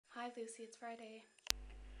Lucy, it's Friday.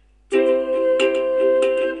 So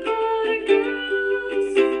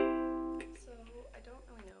I don't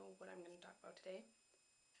really know what I'm going to talk about today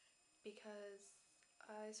because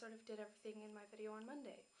I sort of did everything in my video on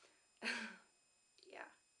Monday. Yeah,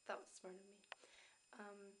 that was smart of me.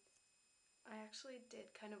 I actually did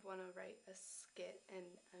kind of want to write a skit and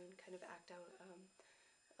kind of act out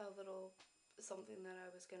a little something that I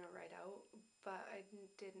was going to write out, but I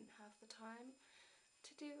didn't have the time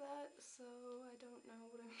to do that, so I don't know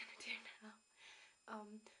what I'm going to do now.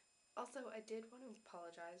 Also, I did want to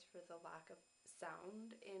apologize for the lack of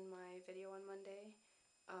sound in my video on Monday.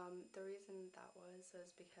 The reason that was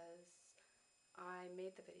because I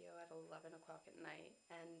made the video at 11 o'clock at night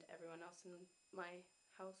and everyone else in my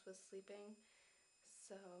house was sleeping,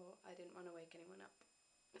 so I didn't want to wake anyone up.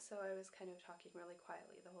 So I was kind of talking really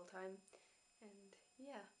quietly the whole time, and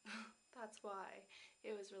yeah, that's why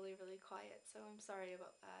it was really quiet, so I'm sorry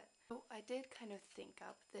about that. So I did kind of think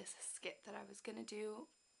up this skit that I was gonna do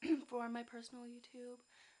for my personal YouTube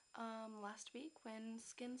last week when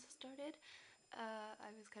Skins started. I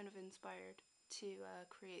was kind of inspired to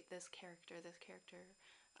create this character. This character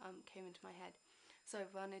came into my head. So I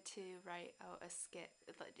wanted to write out a skit.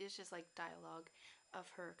 It's just like dialogue of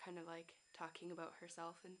her kind of like talking about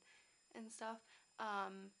herself and stuff.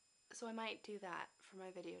 So I might do that for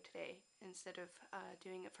my video today instead of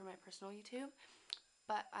doing it for my personal YouTube.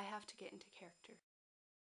 But I have to get into character.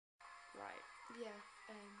 Right, yeah,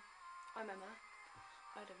 I'm Emma.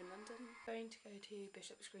 I live in London. I'm going to go to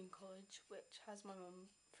Bishop's Green College, which has my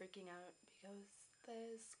mum freaking out because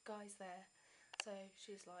there's guys there. So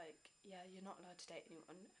she's like, yeah, you're not allowed to date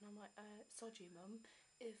anyone. And I'm like, sod you, mum.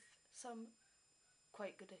 If some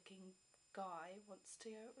quite good looking guy wants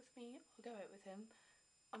to go out with me, I'll go out with him.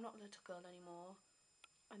 I'm not a little girl anymore.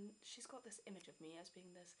 And she's got this image of me as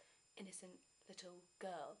being this innocent little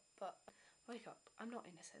girl, but wake up, I'm not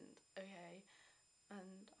innocent, okay?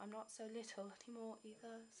 And I'm not so little anymore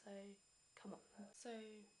either, so come on. So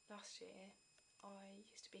last year I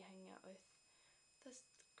used to be hanging out with this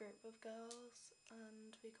group of girls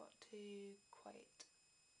and we got to quite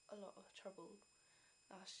a lot of trouble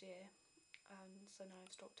last year, and so now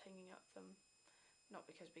I've stopped hanging out with them. Not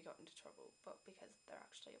because we got into trouble, but because they're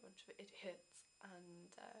actually a bunch of idiots,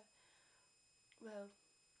 and well,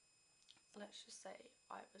 let's just say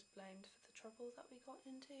I was blamed for the trouble that we got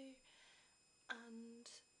into, and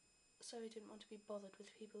so I didn't want to be bothered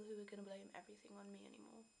with people who were going to blame everything on me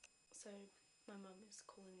anymore. So my mum is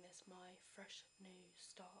calling this my fresh new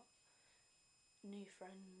start. New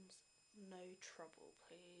friends, no trouble,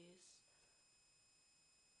 please.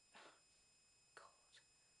 God,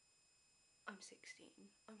 I'm 16.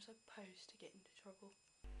 I'm supposed to get into trouble.